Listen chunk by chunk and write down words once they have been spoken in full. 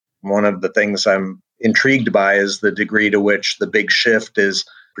one of the things I'm intrigued by is the degree to which the big shift is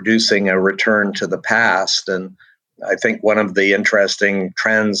producing a return to the past. And I think one of the interesting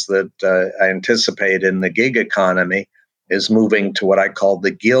trends that I anticipate in the gig economy is moving to what I call the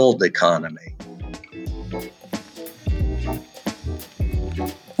guild economy.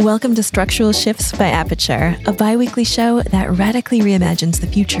 Welcome to Structural Shifts by Aperture, a bi-weekly show that radically reimagines the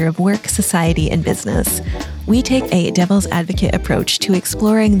future of work, society, and business. We take a devil's advocate approach to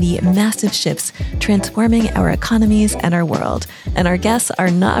exploring the massive shifts transforming our economies and our world, and our guests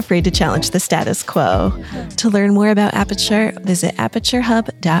are not afraid to challenge the status quo. To learn more about Aperture, visit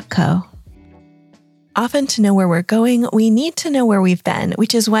aperturehub.co. Often to know where we're going, we need to know where we've been,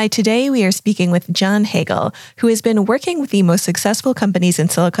 which is why today we are speaking with John Hagel, who has been working with the most successful companies in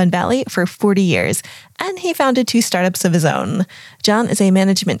Silicon Valley for 40 years, and he founded 2 startups of his own. John is a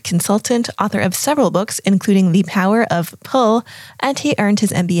management consultant, author of several books, including The Power of Pull, and he earned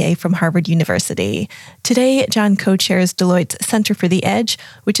his MBA from Harvard University. Today, John co-chairs Deloitte's Center for the Edge,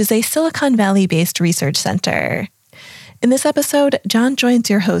 which is a Silicon Valley-based research center. In this episode, John joins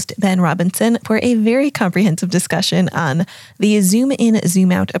your host, Ben Robinson, for a very comprehensive discussion on the zoom-in,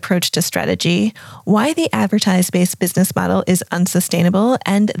 zoom-out approach to strategy, why the advertise-based business model is unsustainable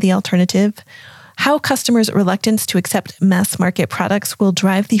and the alternative, how customers' reluctance to accept mass-market products will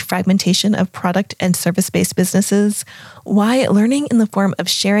drive the fragmentation of product and service-based businesses, why learning in the form of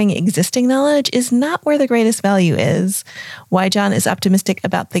sharing existing knowledge is not where the greatest value is, why John is optimistic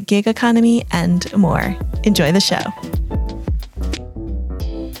about the gig economy, and more. Enjoy the show.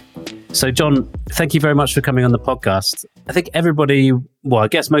 So, John, thank you very much for coming on the podcast. I think everybody, well, I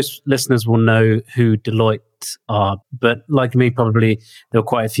guess most listeners will know who Deloitte are, but like me, probably there are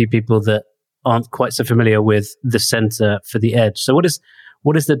quite a few people that aren't quite so familiar with the Center for the Edge. So what is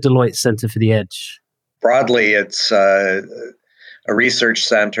the Deloitte Center for the Edge? Broadly, it's a research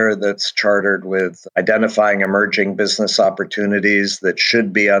center that's chartered with identifying emerging business opportunities that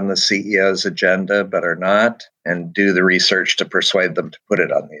should be on the CEO's agenda but are not, and do the research to persuade them to put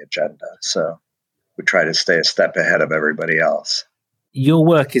it on the agenda. So we try to stay a step ahead of everybody else. Your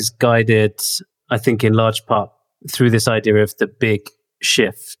work is guided, I think, in large part through this idea of the big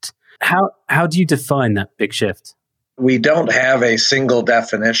shift. How do you define that big shift? We don't have a single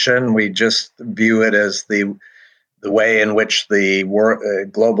definition. We just view it as the way in which the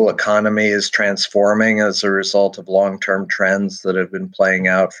global economy is transforming as a result of long-term trends that have been playing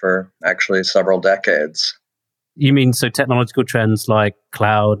out for actually several decades. You mean so technological trends like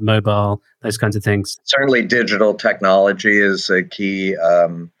cloud, mobile, those kinds of things? Certainly digital technology is a key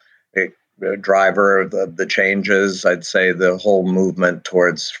driver of the changes. I'd say the whole movement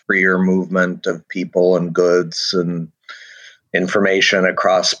towards freer movement of people and goods and information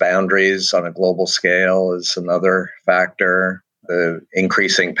across boundaries on a global scale is another factor. The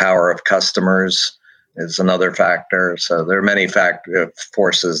increasing power of customers is another factor. So there are many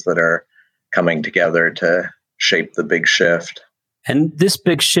forces that are coming together to shape the big shift. And this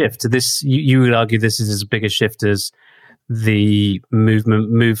big shift, you would argue this is as big a shift as the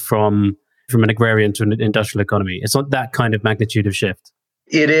move from an agrarian to an industrial economy. It's not that kind of magnitude of shift.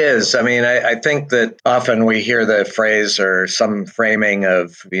 It is. I mean, I think that often we hear the phrase or some framing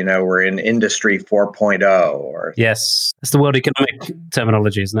of, we're in Industry 4.0. Or yes, it's the World Economic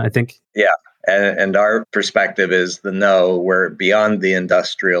terminology, isn't it, I think? Yeah. And our perspective is we're beyond the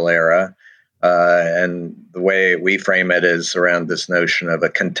industrial era. And the way we frame it is around this notion of a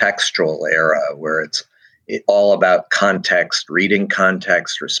contextual era where it's all about context, reading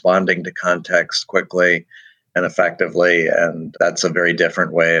context, responding to context quickly and effectively. And that's a very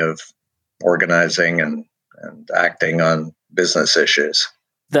different way of organizing and acting on business issues.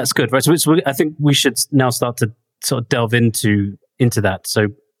 That's good, right? So I think we should now start to sort of delve into that. So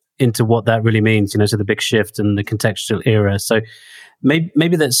into what that really means, so the big shift and the contextual era. So maybe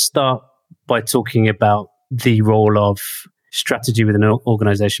let's start by talking about the role of strategy within an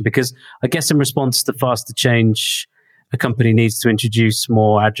organization, because I guess in response to faster change, a company needs to introduce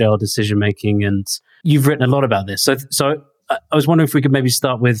more agile decision making, and you've written a lot about this. So I was wondering if we could maybe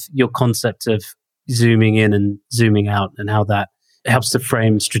start with your concept of zooming in and zooming out and how that helps to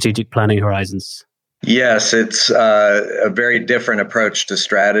frame strategic planning horizons. Yes, it's a very different approach to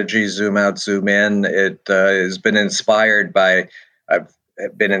strategy, zoom out, zoom in. It has been inspired by, I've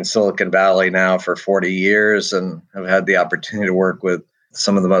been in Silicon Valley now for 40 years and have had the opportunity to work with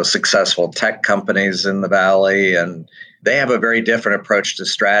some of the most successful tech companies in the Valley. And they have a very different approach to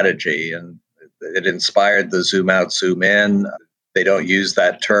strategy. And it inspired the zoom out, zoom in. They don't use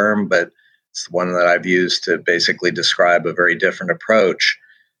that term, but it's one that I've used to basically describe a very different approach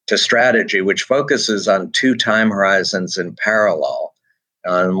to strategy, which focuses on 2 time horizons in parallel.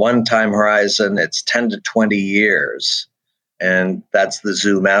 On one time horizon, it's 10 to 20 years, and that's the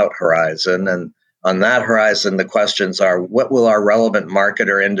zoom out horizon. And on that horizon, the questions are, what will our relevant market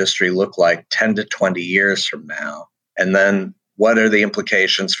or industry look like 10 to 20 years from now? And then what are the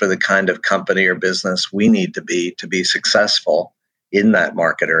implications for the kind of company or business we need to be successful in that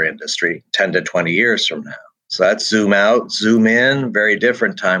market or industry 10 to 20 years from now? So that's zoom out. Zoom in, very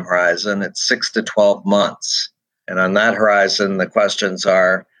different time horizon. It's 6 to 12 months. And on that horizon, the questions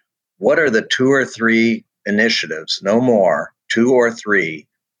are, what are the 2 or 3 initiatives, no more, 2 or 3,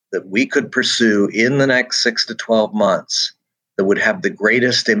 that we could pursue in the next 6 to 12 months that would have the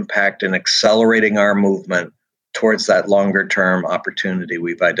greatest impact in accelerating our movement towards that longer term opportunity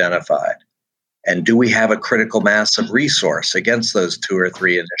we've identified? And do we have a critical mass of resource against those 2 or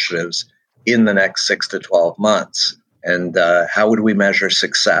 3 initiatives in the next 6 to 12 months? And how would we measure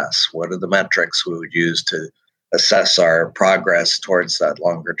success? What are the metrics we would use to assess our progress towards that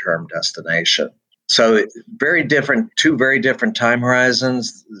longer term destination? So very different, 2 very different time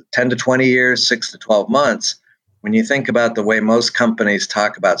horizons, 10 to 20 years, 6 to 12 months. When you think about the way most companies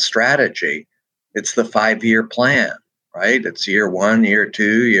talk about strategy, it's the 5-year plan, right? It's year 1, year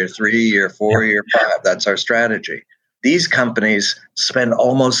 2, year 3, year 4, year 5. That's our strategy. These companies spend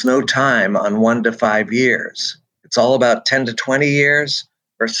almost no time on 1 to 5 years. It's all about 10 to 20 years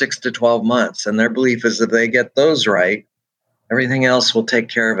or 6 to 12 months. And their belief is if they get those right, everything else will take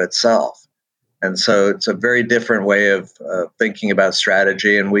care of itself. And so it's a very different way of thinking about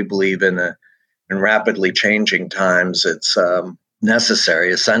strategy. And we believe in rapidly changing times, it's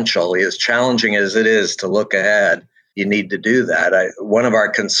necessary, essential, as challenging as it is to look ahead. You need to do that. One of our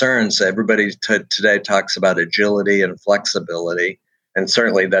concerns, everybody today talks about agility and flexibility, and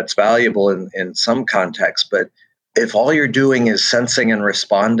certainly that's valuable in some contexts. But if all you're doing is sensing and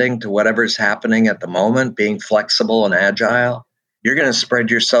responding to whatever's happening at the moment, being flexible and agile, you're going to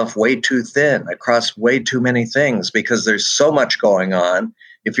spread yourself way too thin across way too many things because there's so much going on.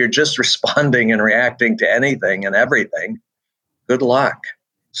 If you're just responding and reacting to anything and everything, good luck.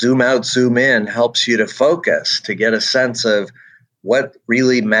 Zoom out, zoom in helps you to focus, to get a sense of what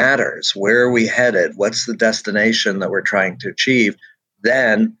really matters. Where are we headed? What's the destination that we're trying to achieve?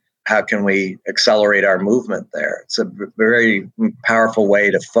 Then how can we accelerate our movement there? It's a very powerful way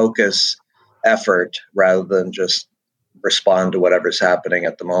to focus effort rather than just respond to whatever's happening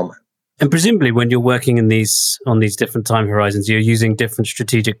at the moment. And presumably when you're working on these different time horizons, you're using different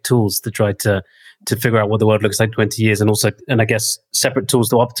strategic tools to try to figure out what the world looks like 20 years and I guess separate tools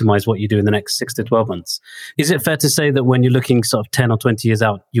to optimize what you do in the next 6 to 12 months. Is it fair to say that when you're looking sort of 10 or 20 years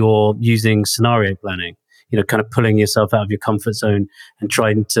out, you're using scenario planning, kind of pulling yourself out of your comfort zone and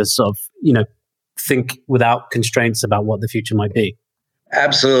trying to sort of, think without constraints about what the future might be?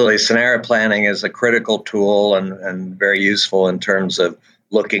 Absolutely. Scenario planning is a critical tool and very useful in terms of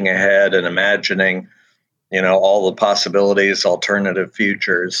looking ahead and imagining, all the possibilities, alternative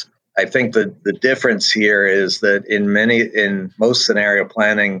futures. I think that the difference here is that in most scenario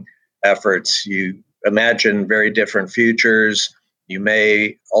planning efforts, you imagine very different futures. You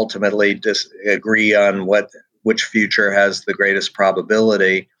may ultimately disagree on which future has the greatest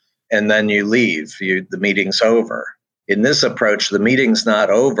probability, and then you leave. The meeting's over. In this approach, the meeting's not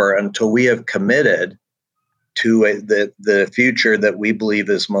over until we have committed to the future that we believe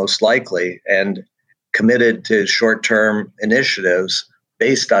is most likely and committed to short-term initiatives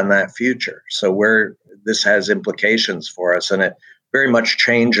based on that future. So this has implications for us, and it very much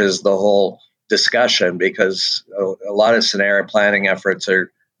changes the whole discussion because a lot of scenario planning efforts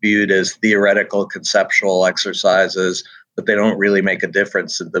are viewed as theoretical, conceptual exercises, but they don't really make a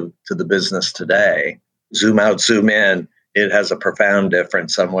difference to the business today. Zoom out, zoom in, it has a profound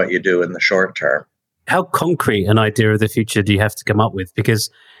difference on what you do in the short term. How concrete an idea of the future do you have to come up with? Because,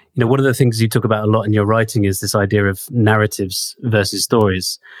 one of the things you talk about a lot in your writing is this idea of narratives versus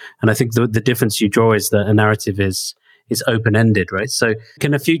stories. And I think the difference you draw is that a narrative is open-ended, right? So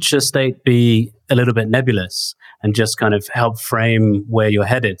can a future state be a little bit nebulous and just kind of help frame where you're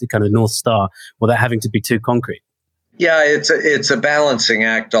headed, the kind of North Star, without having to be too concrete? Yeah, it's a balancing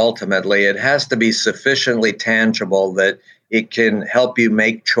act ultimately. It has to be sufficiently tangible that it can help you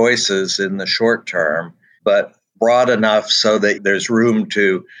make choices in the short term, but broad enough so that there's room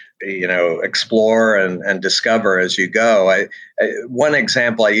to, explore and discover as you go. One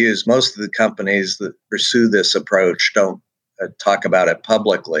example I use, most of the companies that pursue this approach don't talk about it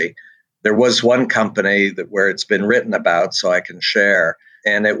publicly. There was one company where it's been written about, so I can share.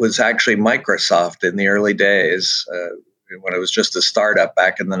 And it was actually Microsoft in the early days, when it was just a startup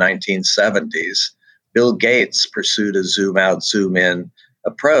back in the 1970s. Bill Gates pursued a zoom out, zoom in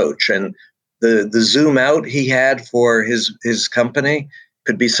approach. And the zoom out he had for his company,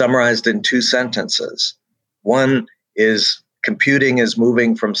 could be summarized in two sentences. One is computing is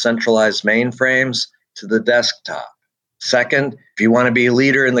moving from centralized mainframes to the desktop. Second, if you want to be a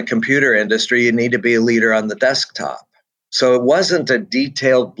leader in the computer industry, you need to be a leader on the desktop. So it wasn't a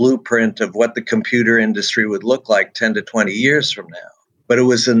detailed blueprint of what the computer industry would look like 10 to 20 years from now, but it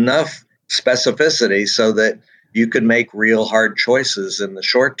was enough specificity so that you could make real hard choices in the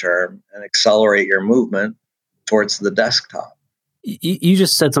short term and accelerate your movement towards the desktop. You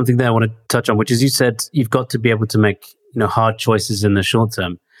just said something there I want to touch on, which is you said you've got to be able to make hard choices in the short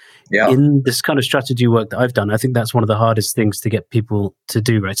term. Yeah. In this kind of strategy work that I've done, I think that's one of the hardest things to get people to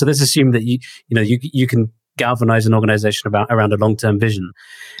do, right? So let's assume that you can galvanize an organization around a long-term vision.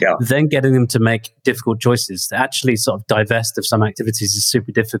 Yeah. Then getting them to make difficult choices, to actually sort of divest of some activities is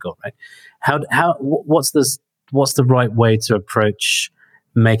super difficult, right? What's the right way to approach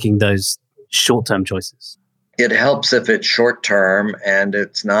making those short-term choices? It helps if it's short-term and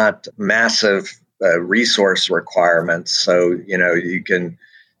it's not massive resource requirements. So, you can,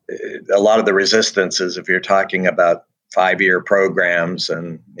 a lot of the resistance is if you're talking about 5-year programs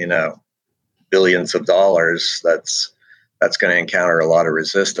and, billions of dollars, that's going to encounter a lot of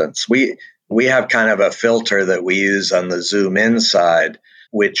resistance. We have kind of a filter that we use on the Zoom In side,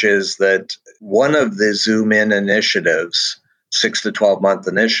 which is that one of the Zoom In initiatives, 6 to 12 month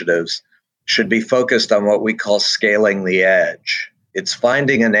initiatives, should be focused on what we call scaling the edge. It's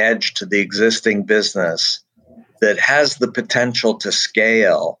finding an edge to the existing business that has the potential to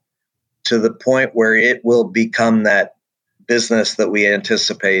scale to the point where it will become that business that we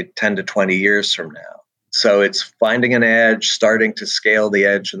anticipate 10 to 20 years from now. So it's finding an edge, starting to scale the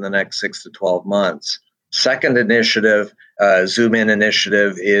edge in the next 6 to 12 months. Second initiative, Zoom In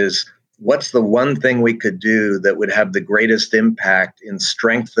initiative, is what's the one thing we could do that would have the greatest impact in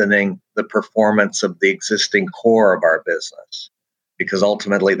strengthening the performance of the existing core of our business? Because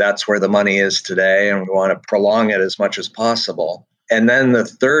ultimately that's where the money is today, and we want to prolong it as much as possible. And then the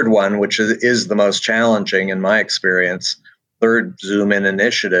third one, which is the most challenging in my experience, third Zoom In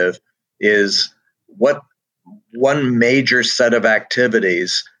initiative, is what one major set of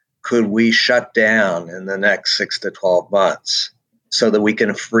activities could we shut down in the next 6 to 12 months so that we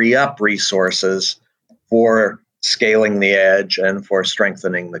can free up resources for scaling the edge and for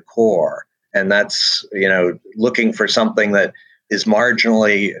strengthening the core. And that's, looking for something that is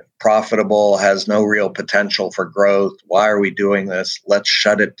marginally profitable, has no real potential for growth. Why are we doing this? Let's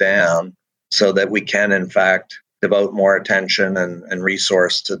shut it down so that we can, in fact, devote more attention and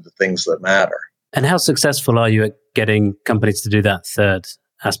resource to the things that matter. And how successful are you at getting companies to do that third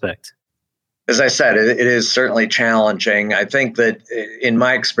aspect? As I said, it is certainly challenging. I think that in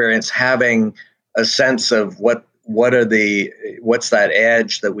my experience, having a sense of what's that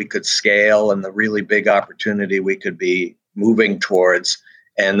edge that we could scale and the really big opportunity we could be moving towards,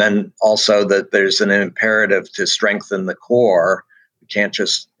 and then also that there's an imperative to strengthen the core. We can't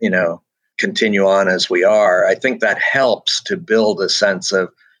just, continue on as we are. I think that helps to build a sense of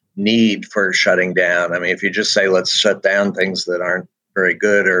need for shutting down. I mean, if you just say, let's shut down things that aren't very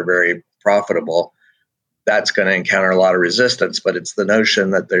good or very profitable, that's going to encounter a lot of resistance. But it's the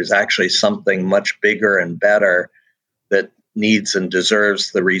notion that there's actually something much bigger and better that needs and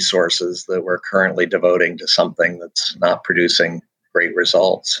deserves the resources that we're currently devoting to something that's not producing great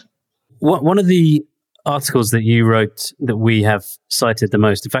results. One of the articles that you wrote that we have cited the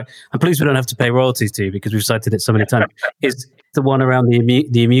most, in fact, I'm pleased we don't have to pay royalties to you because we've cited it so many times, is the one around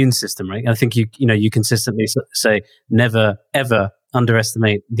the immune system, right? I think you consistently say never ever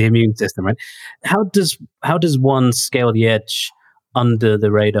underestimate the immune system, right? How does one scale the edge under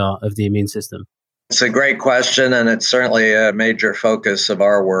the radar of the immune system? It's a great question, and it's certainly a major focus of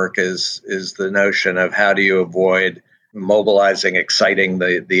our work is the notion of how do you avoid mobilizing, exciting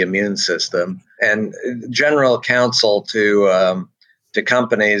the immune system. And general counsel to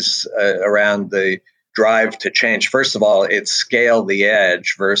companies around the drive to change. First of all, it's scale the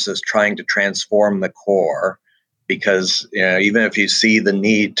edge versus trying to transform the core, because even if you see the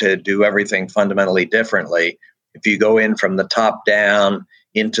need to do everything fundamentally differently, if you go in from the top down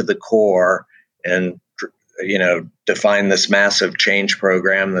into the core and define this massive change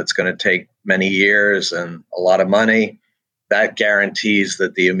program that's going to take many years and a lot of money, that guarantees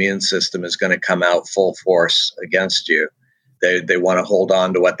that the immune system is going to come out full force against you. They want to hold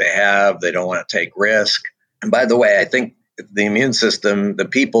on to what they have. They don't want to take risk. And by the way, I think the immune system, the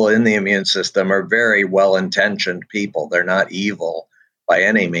people in the immune system are very well-intentioned people. They're not evil by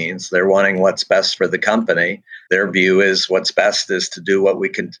any means. They're wanting what's best for the company. Their view is what's best is to do what we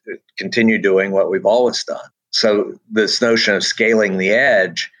can continue doing what we've always done. So this notion of scaling the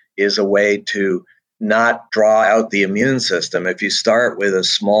edge is a way to not draw out the immune system. If you start with a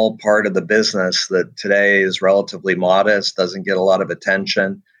small part of the business that today is relatively modest, doesn't get a lot of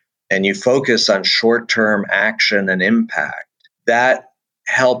attention, and you focus on short-term action and impact, that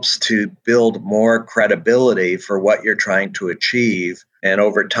helps to build more credibility for what you're trying to achieve. And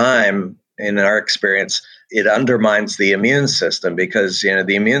over time, in our experience, it undermines the immune system because,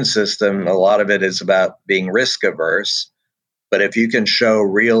 the immune system, a lot of it is about being risk averse. But if you can show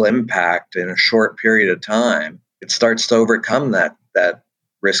real impact in a short period of time, it starts to overcome that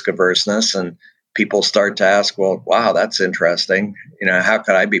risk averseness, and people start to ask, well, wow, that's interesting. How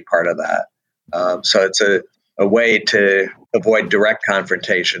could I be part of that? So it's a way to avoid direct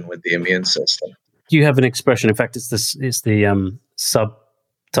confrontation with the immune system. You have an expression. In fact, it's the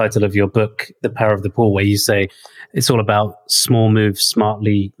subtitle of your book, The Power of the Pool, where you say it's all about small moves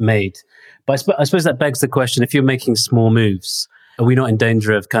smartly made. But I suppose that begs the question, if you're making small moves, are we not in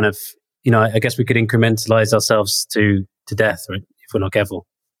danger of kind of, I guess we could incrementalize ourselves to death, right, if we're not careful?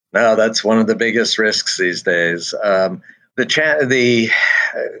 No, that's one of the biggest risks these days. The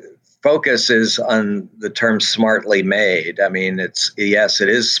focus is on the term smartly made. I mean, it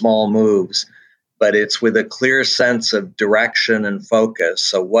is small moves, but it's with a clear sense of direction and focus.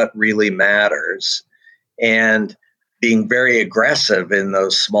 So what really matters, and being very aggressive in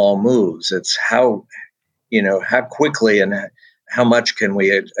those small moves. It's how quickly and how much can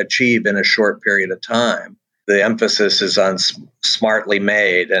we achieve in a short period of time. The emphasis is on smartly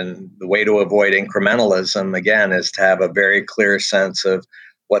made, and the way to avoid incrementalism, again, is to have a very clear sense of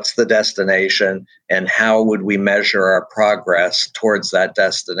what's the destination and how would we measure our progress towards that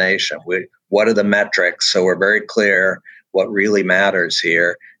destination. What are the metrics? So we're very clear what really matters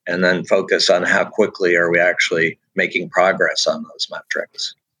here, and then focus on how quickly are we actually making progress on those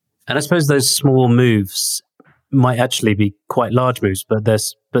metrics. And I suppose those small moves might actually be quite large moves, but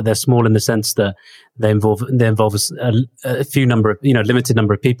they're small in the sense that they involve a few number of, limited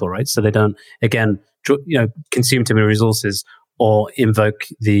number of people, right? So they don't, again, consume too many resources or invoke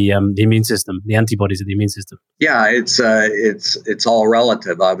the immune system, the antibodies of the immune system. Yeah, it's all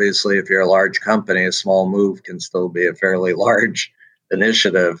relative. Obviously, if you're a large company, a small move can still be a fairly large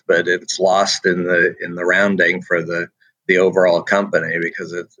initiative, but it's lost in the rounding for the overall company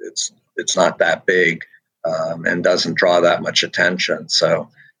because it's not that big and doesn't draw that much attention. So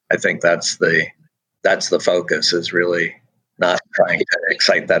I think that's the focus, is really not trying to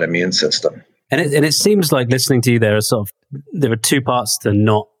excite that immune system. And it seems like, listening to you, there are two parts to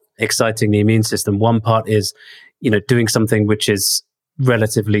not exciting the immune system. One part is, doing something which is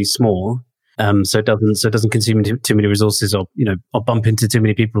relatively small, so it doesn't consume too many resources, or bump into too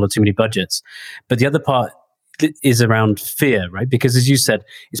many people or too many budgets. But the other part is around fear, right? Because, as you said,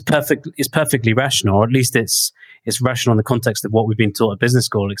 it's perfectly rational, or at least it's rational in the context of what we've been taught at business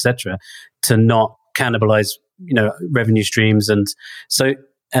school, etc., to not cannibalize revenue streams, and so.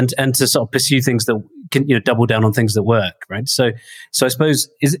 And to sort of pursue things that can double down on things that work, right? So I suppose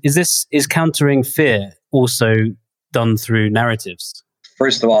is countering fear also done through narratives?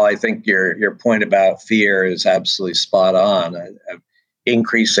 First of all, I think your point about fear is absolutely spot on.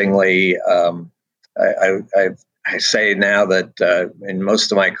 Increasingly, I say now that in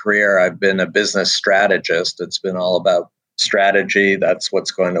most of my career, I've been a business strategist. It's been all about strategy. That's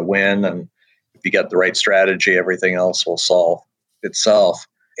what's going to win, and if you get the right strategy, everything else will solve itself.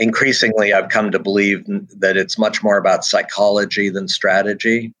 Increasingly, I've come to believe that it's much more about psychology than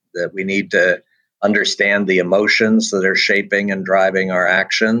strategy, that we need to understand the emotions that are shaping and driving our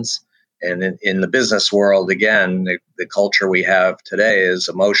actions. And in the business world, again, the culture we have today is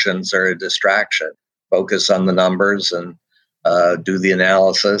emotions are a distraction. Focus on the numbers and do the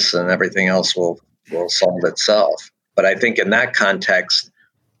analysis, and everything else will solve itself. But I think in that context,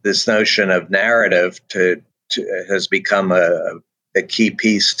 this notion of narrative has become a key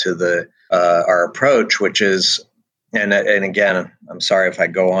piece to our approach, which is, and again, I'm sorry if I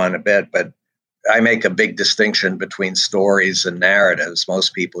go on a bit, but I make a big distinction between stories and narratives.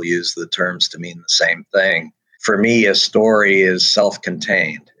 Most people use the terms to mean the same thing. For me, a story is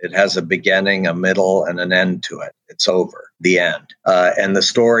self-contained. It has a beginning, a middle, and an end to it. It's over, the end. And the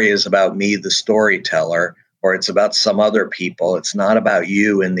story is about me, the storyteller, or it's about some other people. It's not about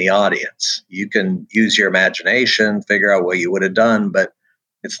you in the audience. You can use your imagination, figure out what you would have done, but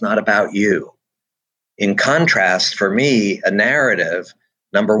it's not about you. In contrast, for me, a narrative,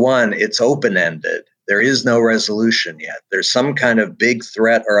 number one, it's open-ended. There is no resolution yet. There's some kind of big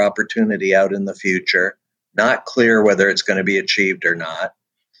threat or opportunity out in the future, not clear whether it's going to be achieved or not,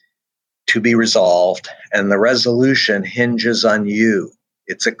 to be resolved, and the resolution hinges on you.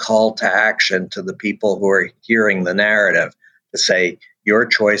 It's a call to action to the people who are hearing the narrative to say, your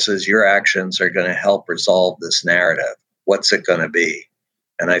choices, your actions are going to help resolve this narrative. What's it going to be?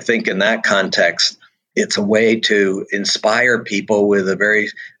 And I think in that context, it's a way to inspire people with a very,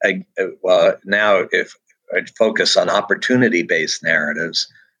 now if I focus on opportunity-based narratives,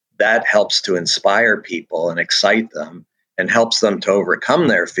 that helps to inspire people and excite them and helps them to overcome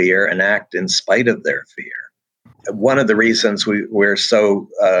their fear and act in spite of their fear. One of the reasons we're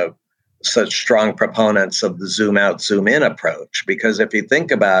such strong proponents of the zoom out, zoom in approach, because if you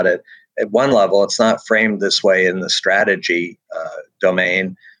think about it, at one level, it's not framed this way in the strategy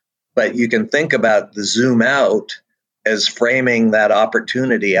domain, but you can think about the zoom out as framing that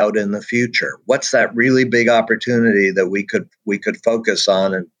opportunity out in the future. What's that really big opportunity that we could focus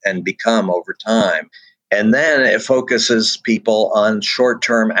on and become over time? And then it focuses people on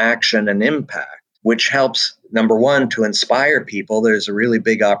short-term action and impact, which helps, number one, to inspire people. There's a really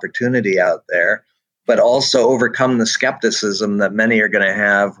big opportunity out there, but also overcome the skepticism that many are going to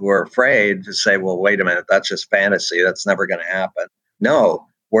have who are afraid to say, well, wait a minute, that's just fantasy. That's never going to happen. No,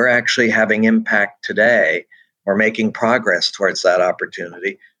 we're actually having impact today. We're making progress towards that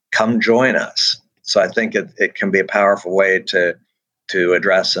opportunity. Come join us. So I think it can be a powerful way to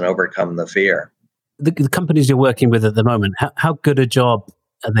address and overcome the fear. The companies you're working with at the moment, how good a job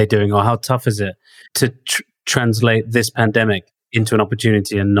are they doing, or how tough is it to translate this pandemic into an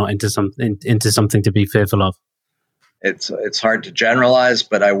opportunity and not into something to be fearful of? It's hard to generalize,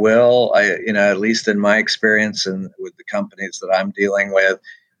 but I will. At least in my experience and with the companies that I'm dealing with,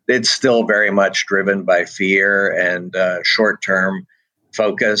 it's still very much driven by fear and short-term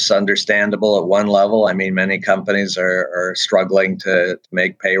focus. Understandable at one level. I mean, many companies are struggling to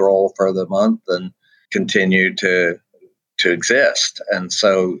make payroll for the month and continue to exist, and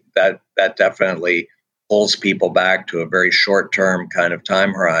so that definitely pulls people back to a very short-term kind of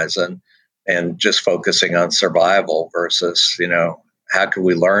time horizon and just focusing on survival versus, how could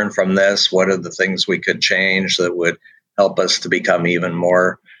we learn from this? What are the things we could change that would help us to become even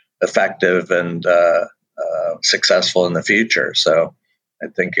more effective and successful in the future? So I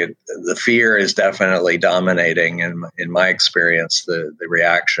think the fear is definitely dominating in my experience, the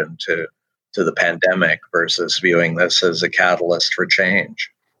reaction to the pandemic versus viewing this as a catalyst for change.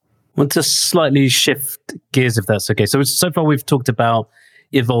 I want to slightly shift gears, if that's okay. So far we've talked about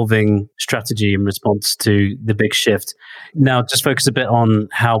evolving strategy in response to the big shift. Now just focus a bit on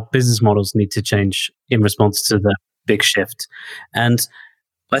how business models need to change in response to the big shift. And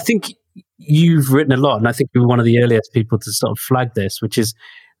I think you've written a lot, and I think you were one of the earliest people to sort of flag this, which is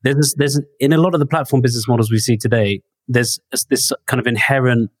there's in a lot of the platform business models we see today, there's this kind of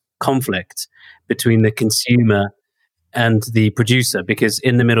inherent conflict between the consumer and the producer, because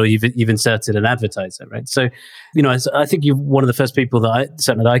in the middle you've inserted an advertiser, right? So, I think you're one of the first people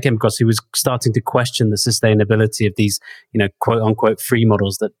that I came across who was starting to question the sustainability of these, quote unquote free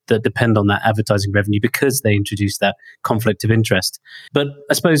models that depend on that advertising revenue because they introduce that conflict of interest. But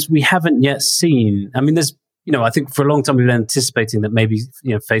I suppose we haven't yet seen. I mean, there's, I think for a long time we've been anticipating that maybe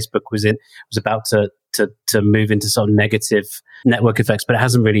Facebook was about to move into sort of negative network effects, but it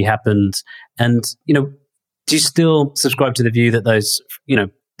hasn't really happened. And do you still subscribe to the view that those,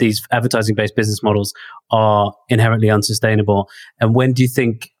 these advertising-based business models are inherently unsustainable? And when do you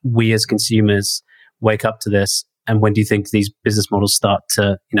think we as consumers wake up to this? And when do you think these business models start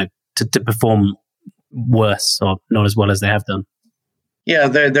to perform worse or not as well as they have done? Yeah,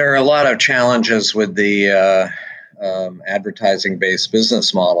 there are a lot of challenges with the advertising-based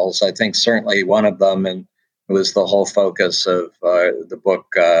business models. I think certainly one of them, and it was the whole focus of the book,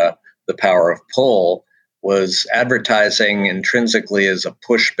 The Power of Pull, was advertising intrinsically as a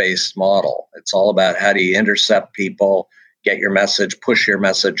push-based model. It's all about how do you intercept people, get your message, push your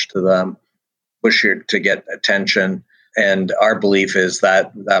message to them, to get attention. And our belief is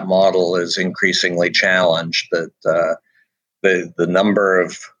that that model is increasingly challenged, that the number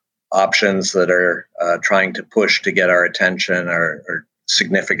of options that are trying to push to get our attention are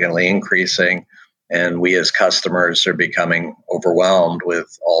significantly increasing. And we as customers are becoming overwhelmed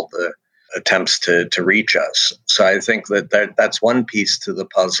with all the attempts to reach us. So I think that's one piece to the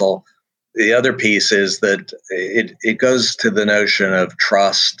puzzle. The other piece is that it goes to the notion of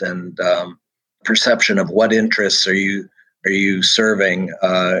trust and perception of what interests are you serving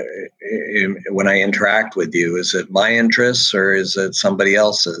when I interact with you. Is it my interests or is it somebody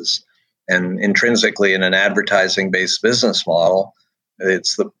else's? And intrinsically in an advertising-based business model,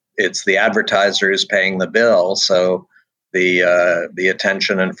 it's the advertiser who's paying the bill. So the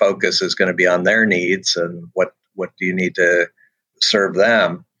attention and focus is going to be on their needs and what do you need to serve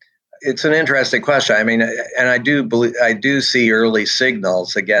them. It's an interesting question. I mean, and I do see early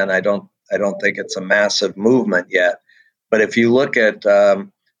signals. Again, I don't think it's a massive movement yet, But if you look at,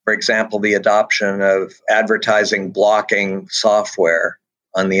 for example, the adoption of advertising blocking software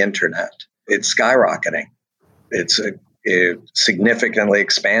on the internet, it's skyrocketing. It's significantly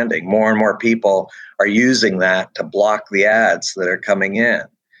expanding. More and more people are using that to block the ads that are coming in.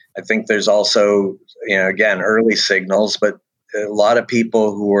 I think there's also, again, early signals, but a lot of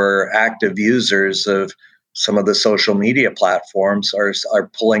people who are active users of some of the social media platforms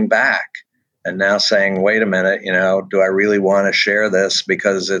are pulling back and now saying, wait a minute, do I really want to share this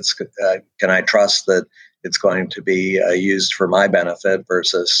because can I trust that it's going to be used for my benefit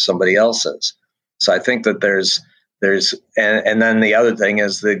versus somebody else's? So I think that there's and then the other thing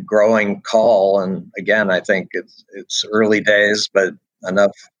is the growing call. And again, I think it's early days, but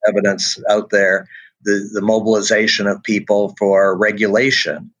enough evidence out there, the mobilization of people for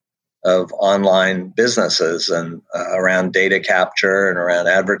regulation of online businesses and around data capture and around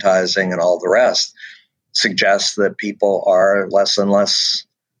advertising and all the rest suggests that people are less and less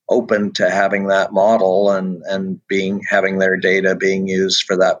open to having that model and having their data being used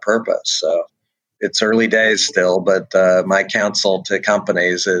for that purpose. So it's early days still, but my counsel to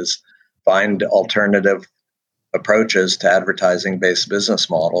companies is find alternative approaches to advertising-based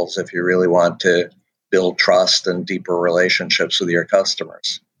business models if you really want to build trust and deeper relationships with your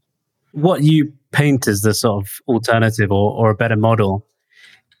customers. What you paint as the sort of alternative or a better model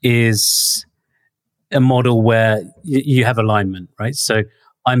is a model where you have alignment, right? So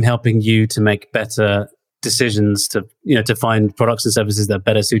I'm helping you to make better decisions to find products and services that are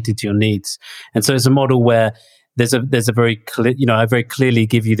better suited to your needs. And so it's a model where there's a very clear, I very clearly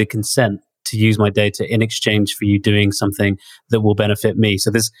give you the consent to use my data in exchange for you doing something that will benefit me.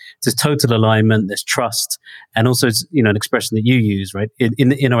 So there's total alignment, there's trust, and also it's, an expression that you use, right?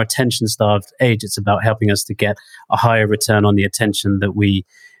 In our attention-starved age, it's about helping us to get a higher return on the attention that we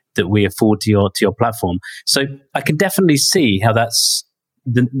afford to your platform. So I can definitely see how that's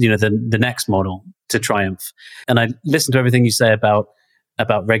the next model to triumph. And I listened to everything you say about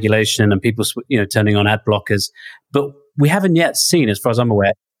regulation and people turning on ad blockers, but we haven't yet seen, as far as I'm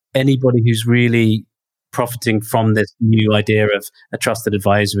aware, anybody who's really profiting from this new idea of a trusted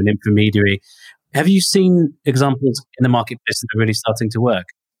advisor and intermediary. Have you seen examples in the marketplace that are really starting to work?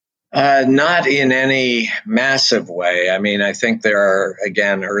 Not in any massive way. I mean, I think there are,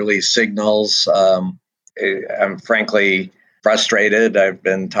 again, early signals. I'm frankly frustrated. I've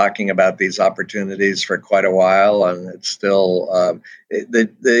been talking about these opportunities for quite a while, and it's still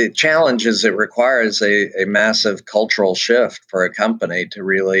the challenge is it requires a massive cultural shift for a company to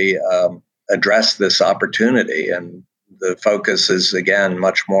really address this opportunity. And the focus is, again,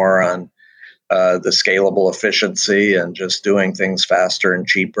 much more on the scalable efficiency and just doing things faster and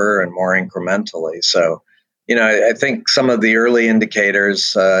cheaper and more incrementally. So, I think some of the early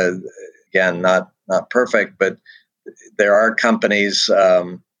indicators, again, not perfect, but there are companies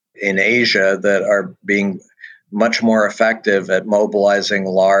in Asia that are being much more effective at mobilizing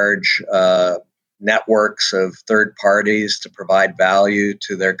large networks of third parties to provide value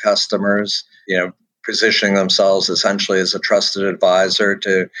to their customers, positioning themselves essentially as a trusted advisor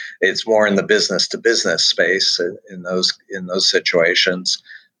it's more in the business to business space in those situations.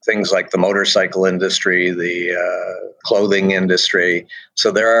 Things like the motorcycle industry, the clothing industry.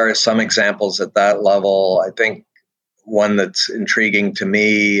 So there are some examples at that level. I think one that's intriguing to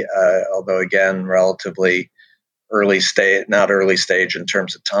me, although again, relatively early stage, not early stage in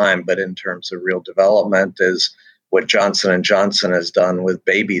terms of time, but in terms of real development, is what Johnson & Johnson has done with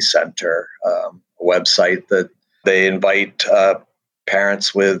Baby Center, a website that they invite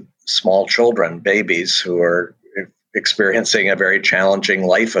parents with small children, babies who are experiencing a very challenging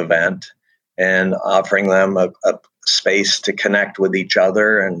life event, and offering them a space to connect with each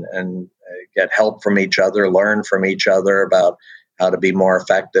other and get help from each other, learn from each other about how to be more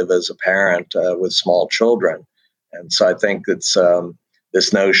effective as a parent with small children. And so I think it's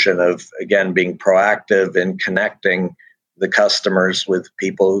this notion of, again, being proactive in connecting the customers with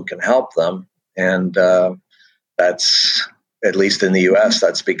people who can help them. And that's, at least in the US,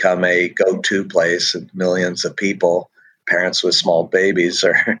 that's become a go-to place. And millions of people, parents with small babies,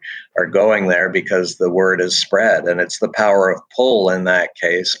 are going there because the word is spread. And it's the power of pull in that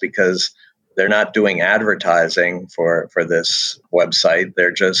case, because they're not doing advertising for this website.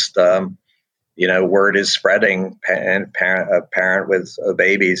 They're just, word is spreading. A parent with a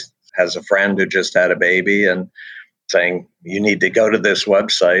baby has a friend who just had a baby and saying, you need to go to this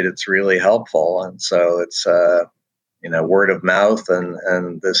website. It's really helpful. And so it's, word of mouth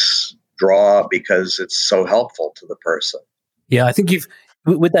and this draw because it's so helpful to the person. Yeah, I think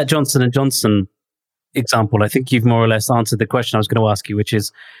with that Johnson & Johnson example, I think you've more or less answered the question I was going to ask you, which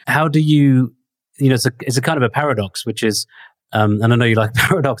is, how do you it's a kind of a paradox, which is, and I know you like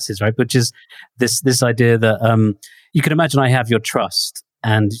paradoxes, right? Which is this idea that you can imagine I have your trust,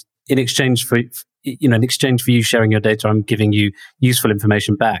 and in exchange for you sharing your data, I'm giving you useful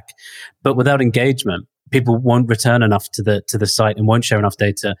information back. But without engagement, people won't return enough to the site and won't share enough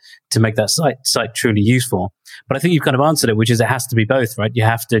data to make that site truly useful. But I think you've kind of answered it, which is it has to be both, right? You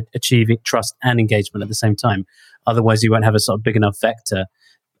have to achieve trust and engagement at the same time. Otherwise, you won't have a sort of big enough vector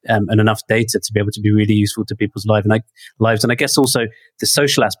and enough data to be able to be really useful to people's lives. And I guess also the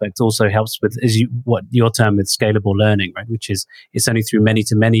social aspect also helps with what your term with scalable learning, right? Which is it's only through many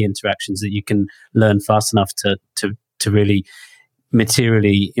to many interactions that you can learn fast enough to really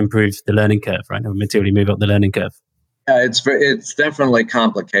materially improve the learning curve, right? Or materially move up the learning curve. It's definitely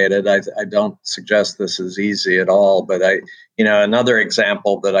complicated. I don't suggest this is easy at all, but another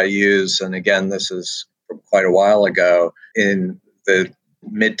example that I use, and again, this is from quite a while ago, in the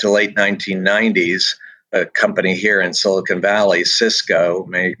mid to late 1990s, a company here in Silicon Valley, Cisco,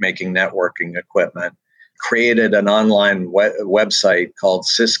 making networking equipment, created an online website called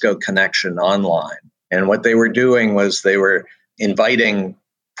Cisco Connection Online. And what they were doing was they were inviting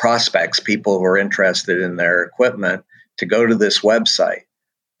prospects, people who are interested in their equipment, to go to this website.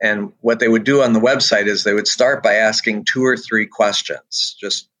 And what they would do on the website is they would start by asking 2 or 3 questions.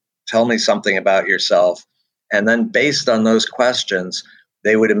 Just tell me something about yourself. And then based on those questions,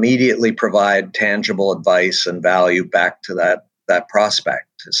 they would immediately provide tangible advice and value back to that prospect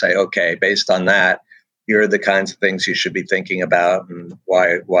to say, okay, based on that, here are the kinds of things you should be thinking about and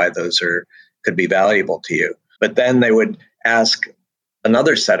why those could be valuable to you. But then they would ask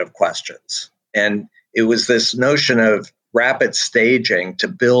another set of questions. And it was this notion of rapid staging to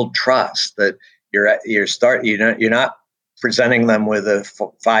build trust, that you're not presenting them with a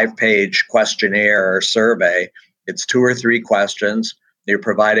 5-page questionnaire or survey. It's 2 or 3 questions. You're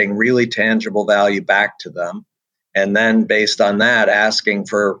providing really tangible value back to them. And then based on that, asking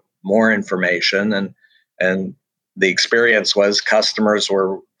for more information. And the experience was customers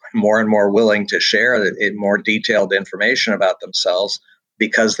were more and more willing to share more detailed information about themselves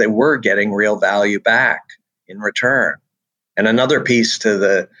because they were getting real value back in return. And another piece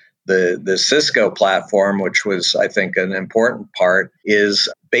to the Cisco platform, which was, I think, an important part, is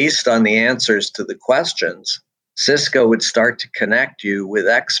based on the answers to the questions, Cisco would start to connect you with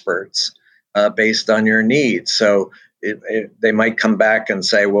experts based on your needs. So they might come back and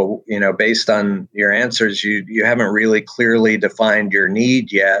say, well, based on your answers, you haven't really clearly defined your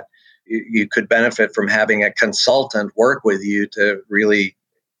need yet. You could benefit from having a consultant work with you to really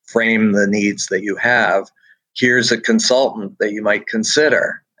frame the needs that you have. Here's a consultant that you might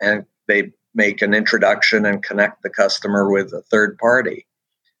consider. And they make an introduction and connect the customer with a third party.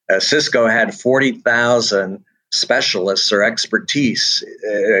 Cisco had 40,000 specialists or experts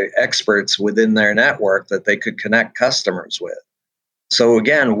within their network that they could connect customers with. So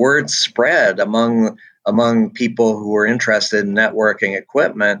again, word spread among people who are interested in networking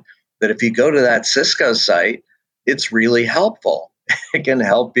equipment that if you go to that Cisco site, it's really helpful. It can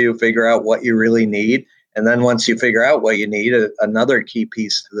help you figure out what you really need. And then once you figure out what you need, another key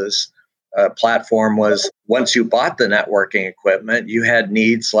piece to this platform was once you bought the networking equipment, you had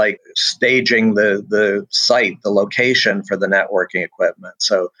needs like staging the site, the location for the networking equipment.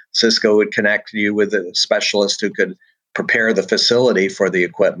 So Cisco would connect you with a specialist who could prepare the facility for the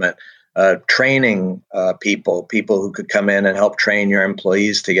equipment, training people who could come in and help train your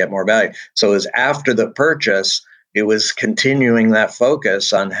employees to get more value. So it was after the purchase, it was continuing that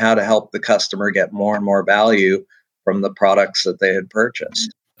focus on how to help the customer get more and more value from the products that they had purchased.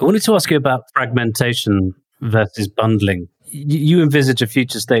 I wanted to ask you about fragmentation versus bundling. You envisage a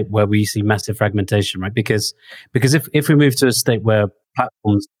future state where we see massive fragmentation, right? Because if we move to a state where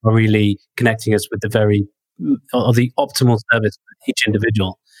platforms are really connecting us with the optimal service for each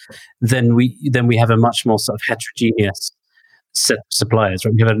individual, then we have a much more sort of heterogeneous set of suppliers,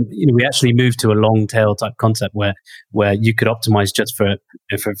 right? We actually move to a long tail type concept where you could optimize just for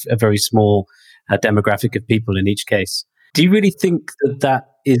a very small demographic of people in each case. Do you really think that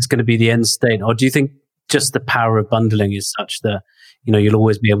is going to be the end state, or do you think just the power of bundling is such that you'll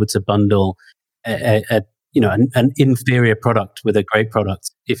always be able to bundle an inferior product with a great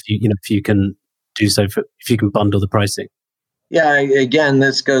product if you can do so if you can bundle the pricing? Yeah, again,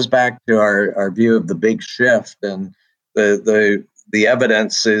 this goes back to our view of the big shift, and the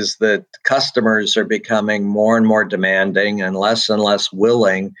evidence is that customers are becoming more and more demanding and less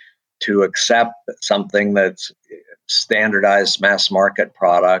willing to accept something that's standardized mass market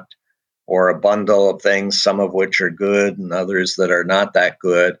product or a bundle of things, some of which are good and others that are not that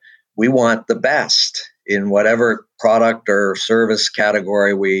good. We want the best in whatever product or service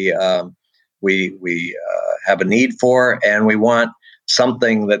category we we have a need for, and we want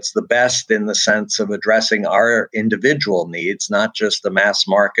something that's the best in the sense of addressing our individual needs, not just the mass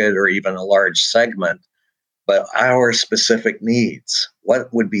market or even a large segment, but our specific needs. What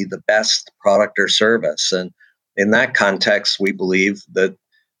would be the best product or service? And in that context, we believe that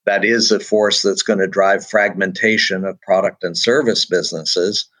that is a force that's going to drive fragmentation of product and service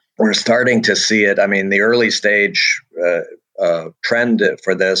businesses. We're starting to see it. I mean, the early stage trend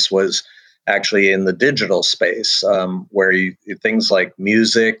for this was actually in the digital space, where things like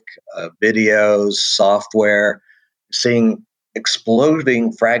music, videos, software, seeing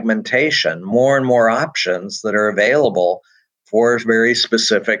exploding fragmentation, more and more options that are available for very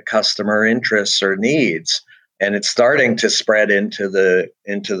specific customer interests or needs. And it's starting to spread into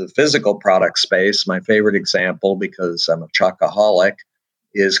the physical product space. My favorite example, because I'm a chocoholic,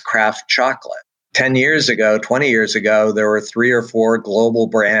 is craft chocolate. 10 years ago, 20 years ago, there were 3 or 4 global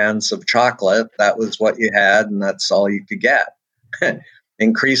brands of chocolate. That was what you had, and that's all you could get.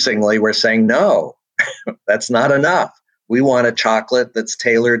 Increasingly, we're saying, no, that's not enough. We want a chocolate that's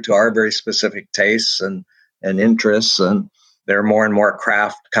tailored to our very specific tastes and interests. And there are more and more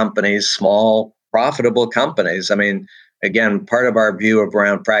craft companies, small, profitable companies. I mean, again, part of our view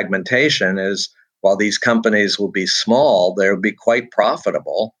around fragmentation is while these companies will be small, they'll be quite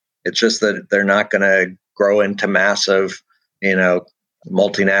profitable. It's just that they're not going to grow into massive,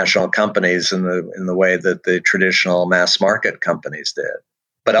 multinational companies in the way that the traditional mass market companies did.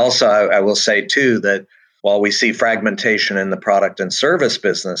 But also, I will say, too, that while we see fragmentation in the product and service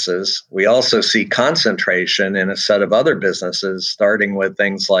businesses, we also see concentration in a set of other businesses, starting with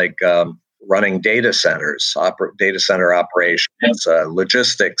things like running data centers, data center operations,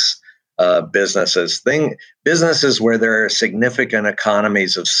 logistics businesses, businesses where there are significant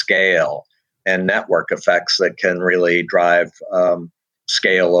economies of scale and network effects that can really drive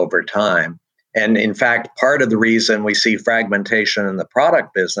scale over time. And in fact, part of the reason we see fragmentation in the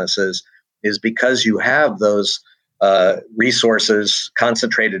product businesses is because you have those resources,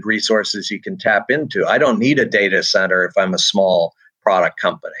 concentrated resources you can tap into. I don't need a data center if I'm a small product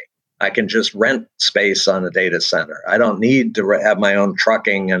company. I can just rent space on a data center. I don't need to have my own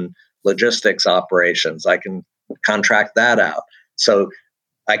trucking and logistics operations. I can contract that out. So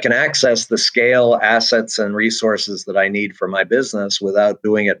I can access the scale, assets, and resources that I need for my business without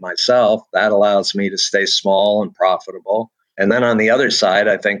doing it myself. That allows me to stay small and profitable. And then on the other side,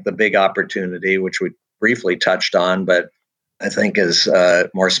 I think the big opportunity, which we briefly touched on, but I think is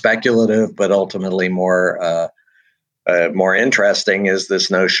more speculative, but ultimately more interesting, is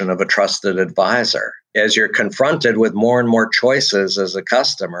this notion of a trusted advisor. As you're confronted with more and more choices as a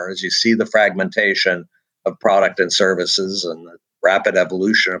customer, as you see the fragmentation of product and services and the rapid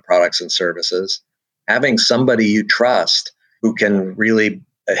evolution of products and services, having somebody you trust who can really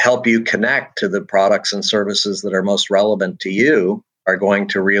help you connect to the products and services that are most relevant to you is going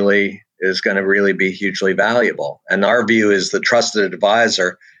to really be hugely valuable. And our view is the trusted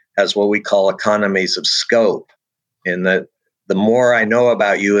advisor has what we call economies of scope, in that the more I know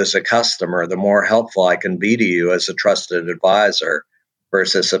about you as a customer, the more helpful I can be to you as a trusted advisor,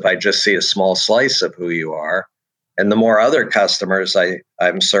 versus if I just see a small slice of who you are. And the more other customers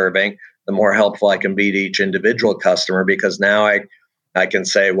I'm serving, the more helpful I can be to each individual customer, because now I can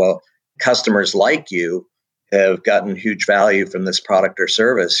say, well, customers like you have gotten huge value from this product or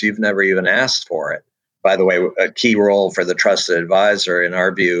service. You've never even asked for it. By the way, a key role for the trusted advisor, in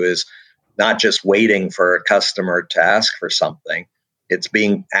our view, is not just waiting for a customer to ask for something. It's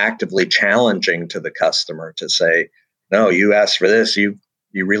being actively challenging to the customer to say, no, you asked for this. You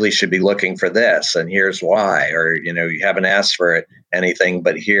really should be looking for this, and here's why. Or, you haven't asked for anything,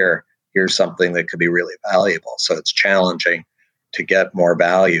 but here's something that could be really valuable. So it's challenging to get more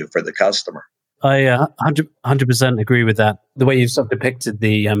value for the customer. I 100% agree with that. The way you've sort of depicted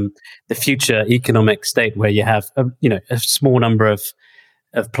the future economic state, where you have a small number of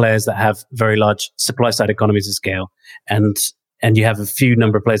players that have very large supply side economies of scale, and you have a few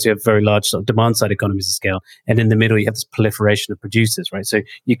number of players who have very large sort of demand side economies of scale, and in the middle you have this proliferation of producers, right? So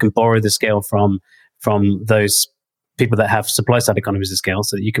you can borrow the scale from those people that have supply side economies of scale,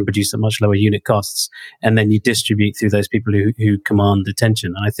 so that you can produce at much lower unit costs, and then you distribute through those people who command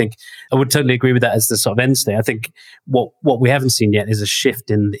attention. And I think I would totally agree with that as the sort of end state. I think what we haven't seen yet is a shift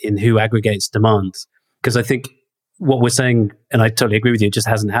in who aggregates demand, because I think what we're saying, and I totally agree with you, it just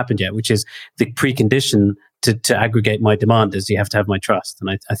hasn't happened yet, which is the precondition to aggregate my demand is you have to have my trust. And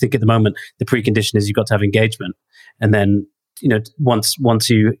I think at the moment, the precondition is you've got to have engagement. And then, once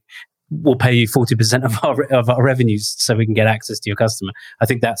you will pay you 40% of our revenues so we can get access to your customer. I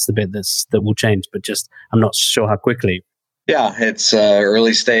think that's the bit that will change, but just I'm not sure how quickly. Yeah, it's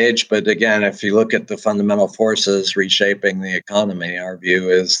early stage, but again, if you look at the fundamental forces reshaping the economy, our view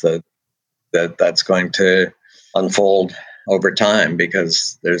is that's going to unfold over time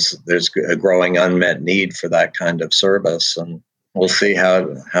because there's a growing unmet need for that kind of service, and we'll see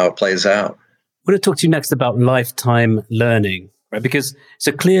how it plays out. I want to talk to you next about lifetime learning, right? Because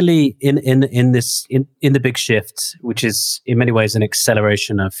so clearly in the big shift, which is in many ways an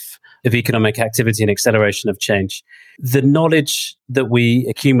acceleration of economic activity and acceleration of change, the knowledge that we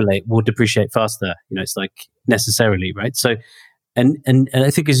accumulate will depreciate faster. It's like necessarily, right? So, and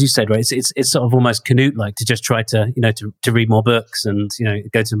I think, as you said, right, it's sort of almost Canute-like to just try to to read more books and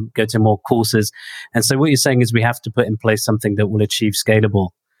go to more courses. And so, what you're saying is we have to put in place something that will achieve scalable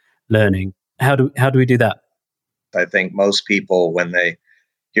learning. How do we do that? I think most people, when they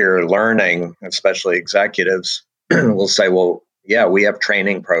hear learning, especially executives, will say, well, yeah, we have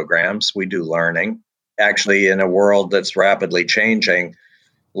training programs, we do learning. Actually, in a world that's rapidly changing,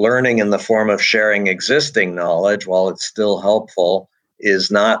 learning in the form of sharing existing knowledge, while it's still helpful,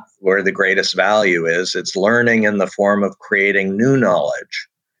 is not where the greatest value is. It's learning in the form of creating new knowledge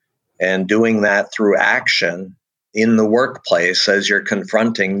and doing that through action in the workplace as you're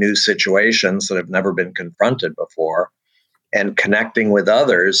confronting new situations that have never been confronted before, and connecting with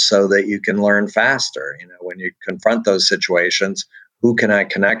others so that you can learn faster. When you confront those situations, who can I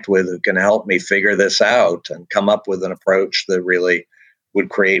connect with who can help me figure this out and come up with an approach that really would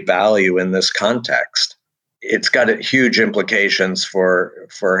create value in this context? It's got huge implications for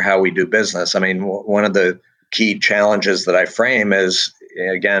how we do business. I mean, one of the key challenges that I frame is,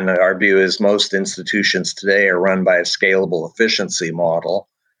 again, our view is most institutions today are run by a scalable efficiency model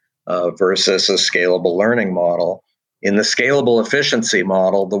versus a scalable learning model. In the scalable efficiency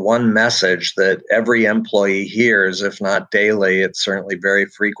model, the one message that every employee hears, if not daily, it's certainly very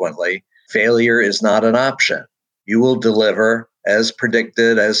frequently, failure is not an option. You will deliver as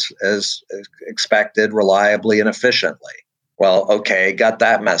predicted, as expected, reliably and efficiently. Well, okay, got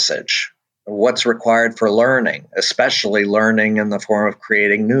that message. What's required for learning, especially learning in the form of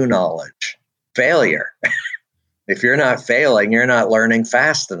creating new knowledge? Failure. If you're not failing, you're not learning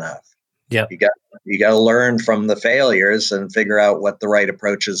fast enough. Yeah. You got to learn from the failures and figure out what the right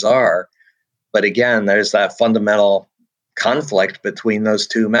approaches are. But again, there's that fundamental conflict between those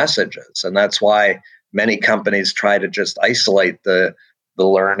two messages. And that's why many companies try to just isolate the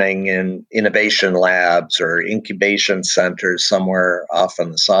learning in innovation labs or incubation centers somewhere off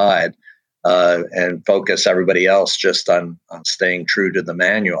on the side and focus everybody else just on staying true to the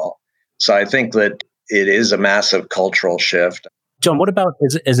manual. So I think that it is a massive cultural shift. John, what about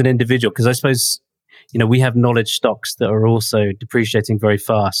as an individual? Because I suppose, we have knowledge stocks that are also depreciating very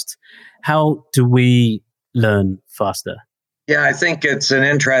fast. How do we learn faster? Yeah, I think it's an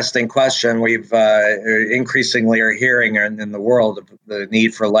interesting question. We've increasingly are hearing in the world of the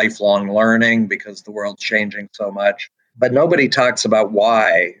need for lifelong learning because the world's changing so much. But nobody talks about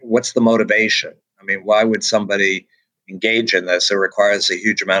why. What's the motivation? I mean, why would somebody engage in this? It requires a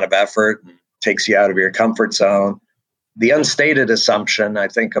huge amount of effort and takes you out of your comfort zone. The unstated assumption, I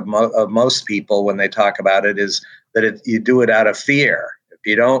think, of most people when they talk about it is that you do it out of fear. If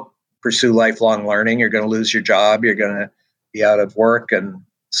you don't pursue lifelong learning, you're going to lose your job, you're going to be out of work, and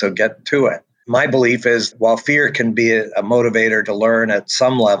so get to it. My belief is while fear can be a motivator to learn at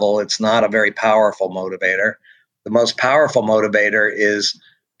some level, it's not a very powerful motivator. The most powerful motivator is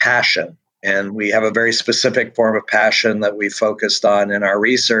passion. And we have a very specific form of passion that we focused on in our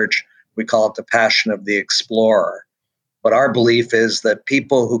research. We call it the passion of the explorer. But our belief is that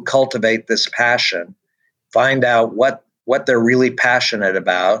people who cultivate this passion find out what they're really passionate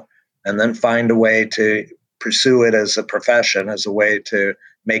about and then find a way to pursue it as a profession, as a way to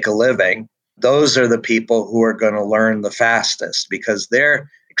make a living. Those are the people who are going to learn the fastest because they're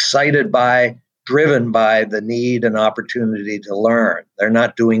excited by, driven by the need and opportunity to learn. They're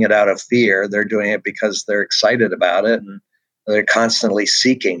not doing it out of fear. They're doing it because they're excited about it and they're constantly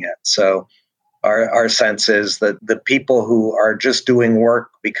seeking it. So our sense is that the people who are just doing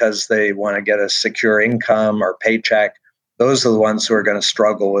work because they want to get a secure income or paycheck, those are the ones who are going to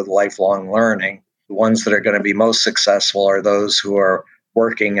struggle with lifelong learning. The ones that are going to be most successful are those who are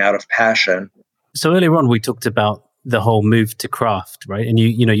working out of passion. So earlier on, we talked about the whole move to craft, right? And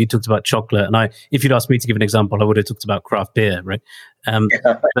you talked about chocolate, and if you'd asked me to give an example, I would have talked about craft beer, right?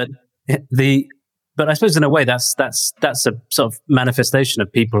 But I suppose in a way that's a sort of manifestation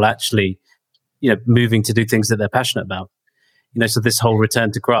of people actually, moving to do things that they're passionate about. So this whole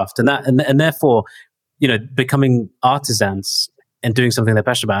return to craft and therefore, becoming artisans and doing something they're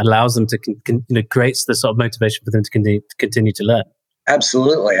passionate about allows them to creates the sort of motivation for them to continue to learn.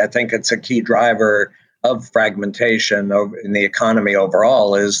 Absolutely. I think it's a key driver of fragmentation in the economy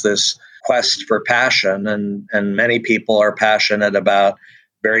overall is this quest for passion. And many people are passionate about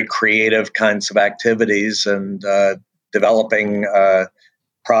very creative kinds of activities and developing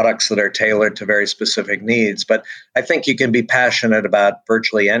products that are tailored to very specific needs. But I think you can be passionate about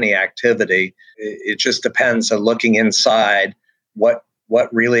virtually any activity. It just depends on looking inside what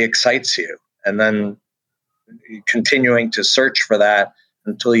really excites you, and then continuing to search for that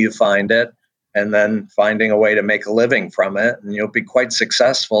until you find it, and then finding a way to make a living from it. And you'll be quite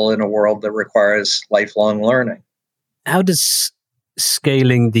successful in a world that requires lifelong learning. How does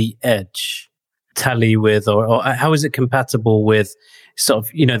scaling the edge tally with, or how is it compatible with sort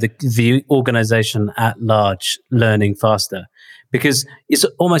of, the organization at large learning faster? Because it's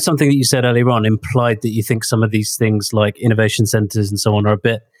almost something that you said earlier on implied that you think some of these things like innovation centers and so on are a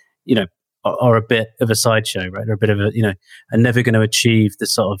bit, are a bit of a sideshow, right? Or a bit of a, are never going to achieve the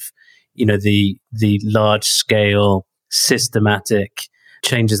sort of, the large scale systematic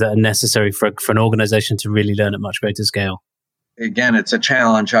changes that are necessary for an organization to really learn at much greater scale. Again, it's a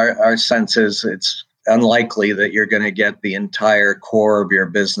challenge. Our sense is it's unlikely that you're going to get the entire core of your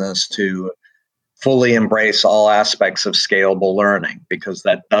business to fully embrace all aspects of scalable learning, because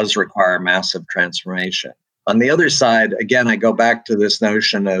that does require massive transformation. On the other side, again, I go back to this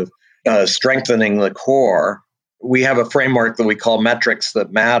notion of strengthening the core. We have a framework that we call metrics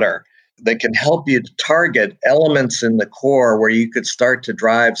that matter, that can help you to target elements in the core where you could start to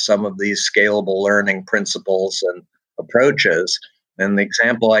drive some of these scalable learning principles and approaches. And the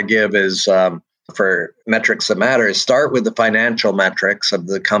example I give is for metrics that matter is start with the financial metrics of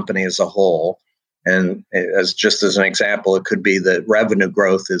the company as a whole. And as an example, it could be that revenue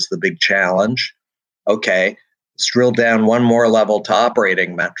growth is the big challenge. Okay, let's drill down one more level to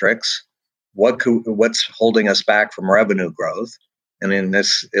operating metrics. What's holding us back from revenue growth? And in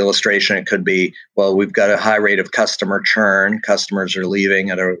this illustration, it could be, well, we've got a high rate of customer churn. Customers are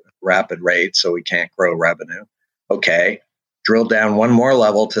leaving at a rapid rate, so we can't grow revenue. Okay, drill down one more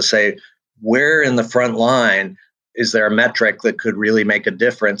level to say, where in the front line is there a metric that could really make a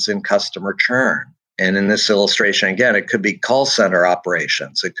difference in customer churn? And in this illustration, again, it could be call center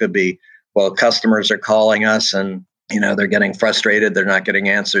operations. It could be, well, customers are calling us and they're getting frustrated. They're not getting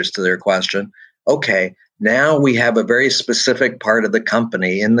answers to their question. Okay, now we have a very specific part of the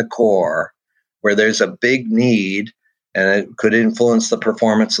company in the core where there's a big need and it could influence the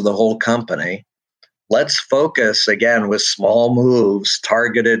performance of the whole company. Let's focus again with small moves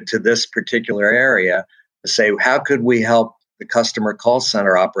targeted to this particular area to say, how could we help the customer call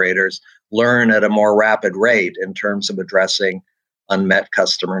center operators learn at a more rapid rate in terms of addressing unmet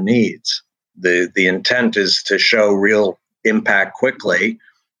customer needs? The intent is to show real impact quickly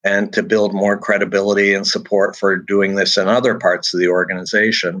and to build more credibility and support for doing this in other parts of the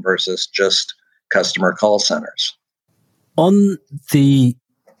organization versus just customer call centers. On the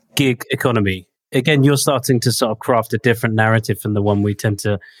gig economy, again, you're starting to sort of craft a different narrative from the one we tend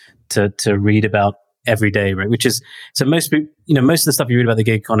to read about every day, right? Which is, so most people, most of the stuff you read about the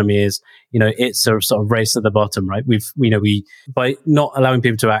gig economy is, it's a sort of race at the bottom, right? We by not allowing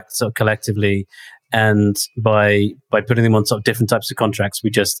people to act sort of collectively and by putting them on sort of different types of contracts, we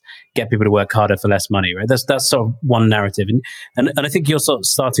just get people to work harder for less money, right? That's sort of one narrative. And I think you're sort of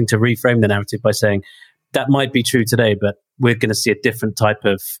starting to reframe the narrative by saying that might be true today, but we're going to see a different type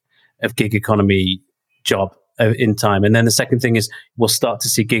of gig economy job in time. And then the second thing is we'll start to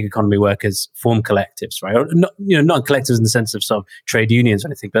see gig economy workers form collectives, right? Or not collectives in the sense of sort of trade unions or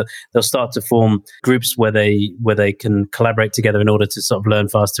anything, but they'll start to form groups where they can collaborate together in order to sort of learn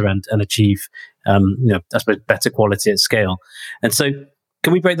faster and achieve, I suppose, better quality at scale. And so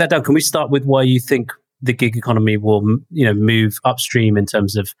can we break that down? Can we start with why you think the gig economy will, move upstream in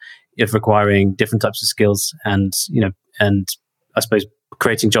terms of requiring different types of skills and I suppose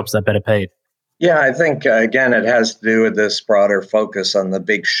creating jobs that are better paid? Yeah, I think, again, it has to do with this broader focus on the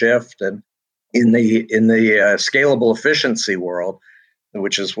big shift. And in the scalable efficiency world,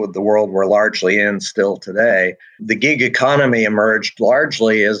 which is what the world we're largely in still today, the gig economy emerged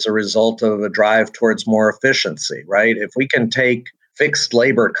largely as a result of a drive towards more efficiency, right? If we can take fixed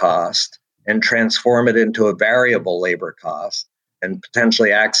labor cost and transform it into a variable labor cost and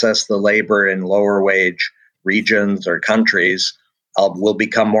potentially access the labor in lower wage regions or countries, we'll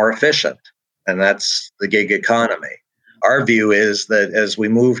become more efficient. And that's the gig economy. Our view is that as we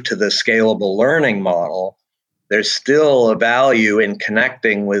move to the scalable learning model, there's still a value in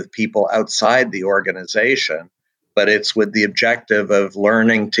connecting with people outside the organization, but it's with the objective of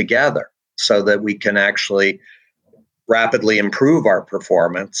learning together so that we can actually rapidly improve our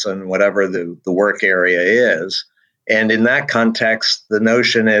performance in whatever the work area is. And in that context, the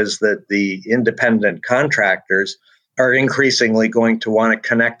notion is that the independent contractors are increasingly going to want to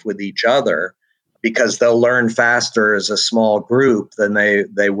connect with each other because they'll learn faster as a small group than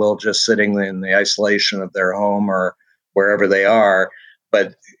they will just sitting in the isolation of their home or wherever they are.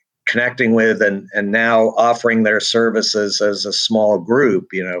 But connecting with and now offering their services as a small group,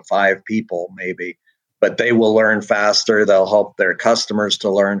 5 people maybe, but they will learn faster. They'll help their customers to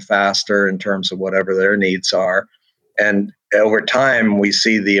learn faster in terms of whatever their needs are. And over time, we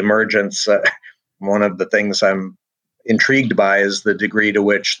see the emergence. One of the things I'm intrigued by is the degree to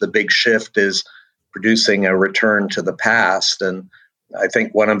which the big shift is producing a return to the past. And I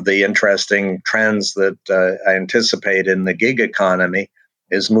think one of the interesting trends that I anticipate in the gig economy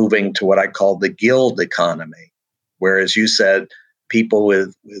is moving to what I call the guild economy, where, as you said, people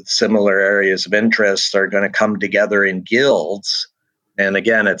with similar areas of interest are going to come together in guilds. And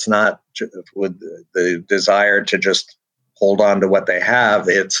again, it's not with the desire to just hold on to what they have.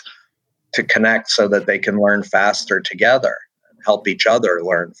 It's to connect so that they can learn faster together and help each other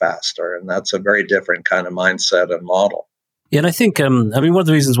learn faster. And that's a very different kind of mindset and model. Yeah, and I think, one of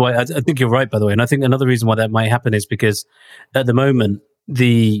the reasons why, I think you're right, by the way, and I think another reason why that might happen is because at the moment,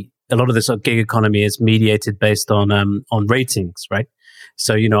 a lot of this sort of gig economy is mediated based on ratings, right?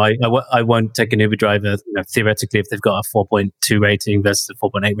 So, I won't take an Uber driver, theoretically, if they've got a 4.2 rating versus a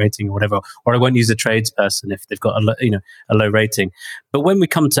 4.8 rating or whatever, or I won't use a tradesperson if they've got a low rating. But when we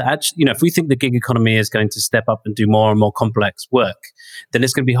come to actually, if we think the gig economy is going to step up and do more and more complex work, then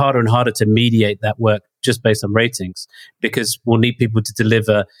it's going to be harder and harder to mediate that work just based on ratings, because we'll need people to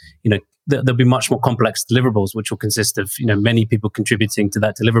deliver, there'll be much more complex deliverables, which will consist of, many people contributing to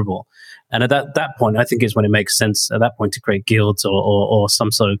that deliverable. And at that point, I think is when it makes sense at that point to create guilds or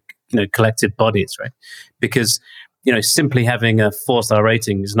some sort of, collective bodies, right? Because, simply having a 4-star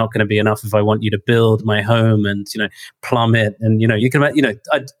rating is not going to be enough if I want you to build my home and, plumb it. And, you can,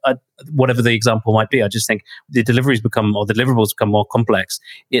 whatever the example might be, I just think the deliverables become more complex.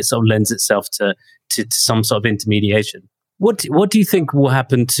 It sort of lends itself to some sort of intermediation. What do you think will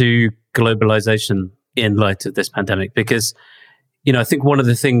happen to globalization in light of this pandemic? Because, I think one of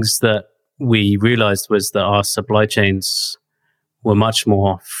the things that we realized was that our supply chains were much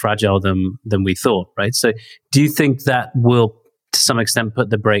more fragile than we thought, right? So do you think that will, to some extent, put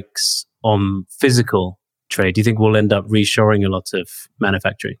the brakes on physical trade? Do you think we'll end up reshoring a lot of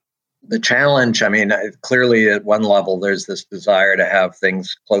manufacturing? The challenge, clearly at one level, there's this desire to have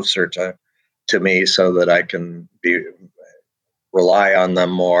things closer to me so that I can rely on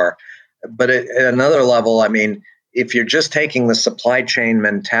them more. But at another level, if you're just taking the supply chain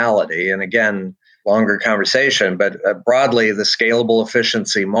mentality, and again, longer conversation, but broadly, the scalable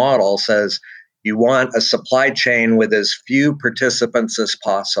efficiency model says you want a supply chain with as few participants as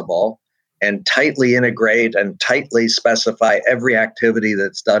possible and tightly integrate and tightly specify every activity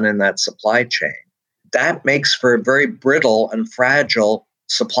that's done in that supply chain. That makes for a very brittle and fragile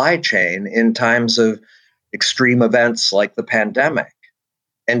supply chain in times of extreme events like the pandemic.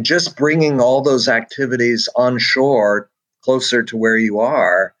 And just bringing all those activities onshore closer to where you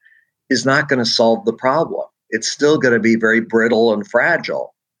are is not going to solve the problem. It's still going to be very brittle and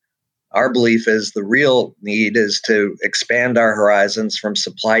fragile. Our belief is the real need is to expand our horizons from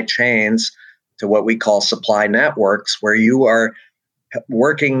supply chains to what we call supply networks, where you are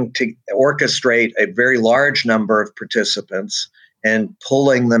working to orchestrate a very large number of participants and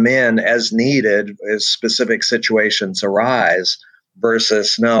pulling them in as needed as specific situations arise,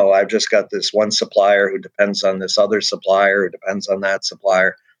 versus, no, I've just got this one supplier who depends on this other supplier who depends on that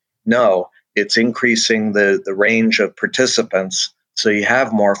supplier. No, it's increasing the range of participants so you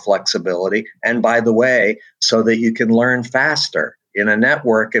have more flexibility. And by the way, so that you can learn faster. In a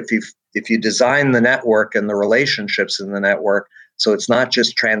network, if you design the network and the relationships in the network, so it's not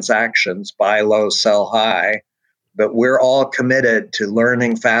just transactions, buy low, sell high, but we're all committed to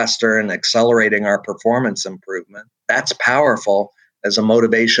learning faster and accelerating our performance improvement. That's powerful as a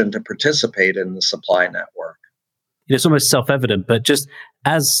motivation to participate in the supply network. It's almost self-evident, but just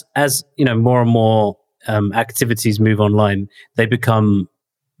as more and more activities move online, they become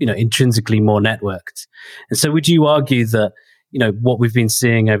intrinsically more networked. And so, would you argue that what we've been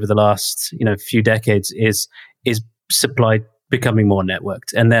seeing over the last few decades is supply becoming more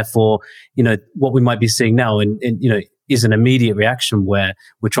networked, and therefore what we might be seeing now is an immediate reaction where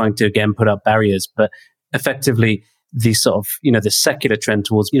we're trying to again put up barriers, but effectively the sort of the secular trend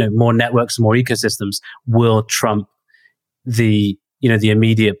towards more networks, more ecosystems will trump the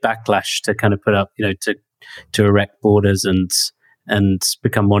immediate backlash to kind of put up to erect borders and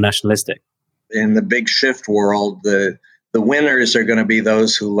become more nationalistic. In the big shift world, the winners are going to be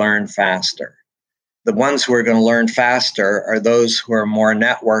those who learn faster. The ones who are going to learn faster are those who are more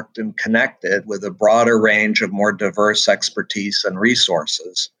networked and connected with a broader range of more diverse expertise and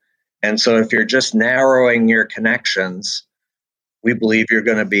resources. And so if you're just narrowing your connections, we believe you're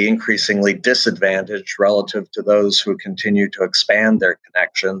going to be increasingly disadvantaged relative to those who continue to expand their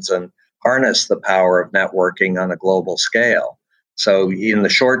connections and harness the power of networking on a global scale. So in the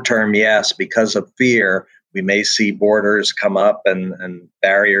short term, yes, because of fear, we may see borders come up and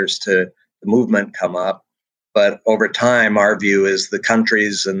barriers to the movement come up. But over time, our view is the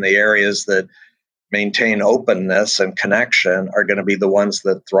countries and the areas that maintain openness and connection are going to be the ones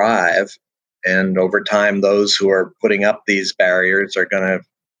that thrive. And over time, those who are putting up these barriers are going to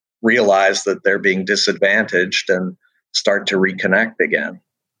realize that they're being disadvantaged and start to reconnect again.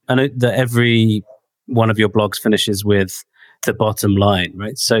 I know that every one of your blogs finishes with the bottom line,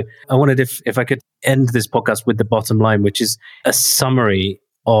 right? So I wondered if I could end this podcast with the bottom line, which is a summary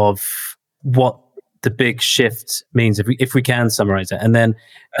of what the big shift means, if we can summarize it. And then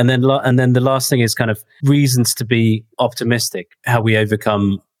the last thing is kind of reasons to be optimistic, how we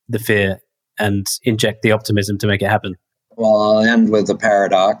overcome the fear and inject the optimism to make it happen. Well, I'll end with a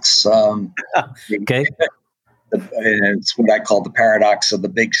paradox. Okay. It's what I call the paradox of the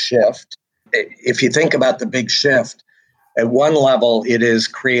big shift. If you think about the big shift, at one level, it is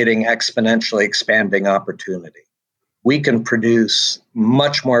creating exponentially expanding opportunity. We can produce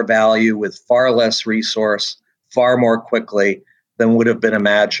much more value with far less resource, far more quickly than would have been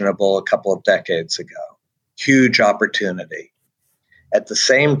imaginable a couple of decades ago. Huge opportunity. At the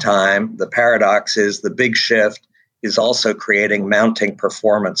same time, the paradox is the big shift is also creating mounting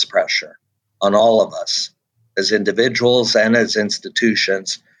performance pressure on all of us. As individuals and as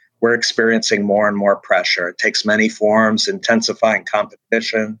institutions, we're experiencing more and more pressure. It takes many forms: intensifying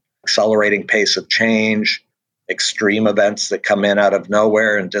competition, accelerating pace of change, extreme events that come in out of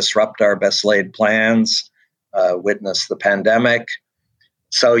nowhere and disrupt our best laid plans, witness the pandemic.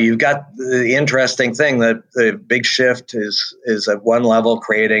 So you've got the interesting thing that the big shift is at one level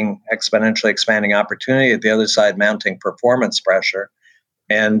creating exponentially expanding opportunity, at the other side mounting performance pressure.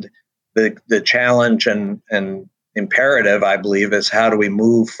 And the challenge and imperative, I believe, is how do we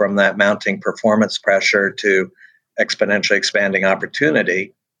move from that mounting performance pressure to exponentially expanding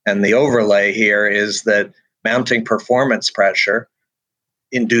opportunity? And the overlay here is that mounting performance pressure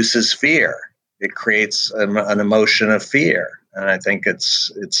induces fear. It creates an emotion of fear. And I think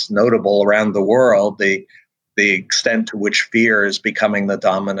it's notable around the world, the extent to which fear is becoming the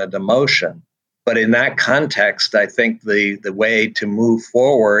dominant emotion. But in that context, I think the way to move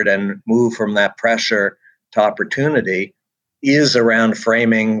forward and move from that pressure to opportunity is around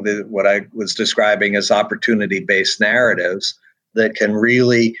framing what I was describing as opportunity-based narratives that can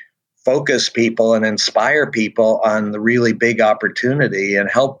really focus people and inspire people on the really big opportunity and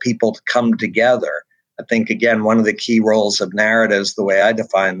help people to come together. I think, again, one of the key roles of narratives, the way I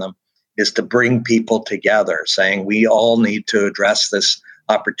define them, is to bring people together, saying we all need to address this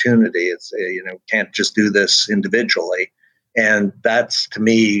opportunity. It's, can't just do this individually. And that's, to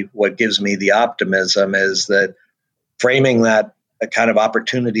me, what gives me the optimism is that framing that a kind of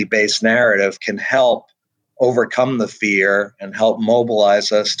opportunity-based narrative can help overcome the fear and help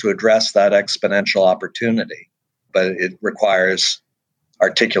mobilize us to address that exponential opportunity. But it requires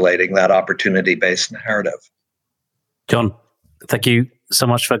articulating that opportunity-based narrative. John, thank you so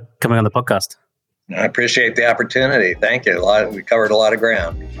much for coming on the podcast. I appreciate the opportunity. Thank you. We covered a lot of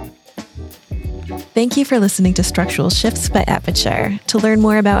ground. Thank you for listening to Structural Shifts by Aperture. To learn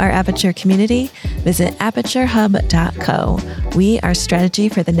more about our Aperture community, visit aperturehub.co. We are strategy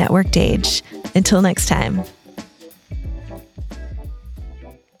for the networked age. Until next time.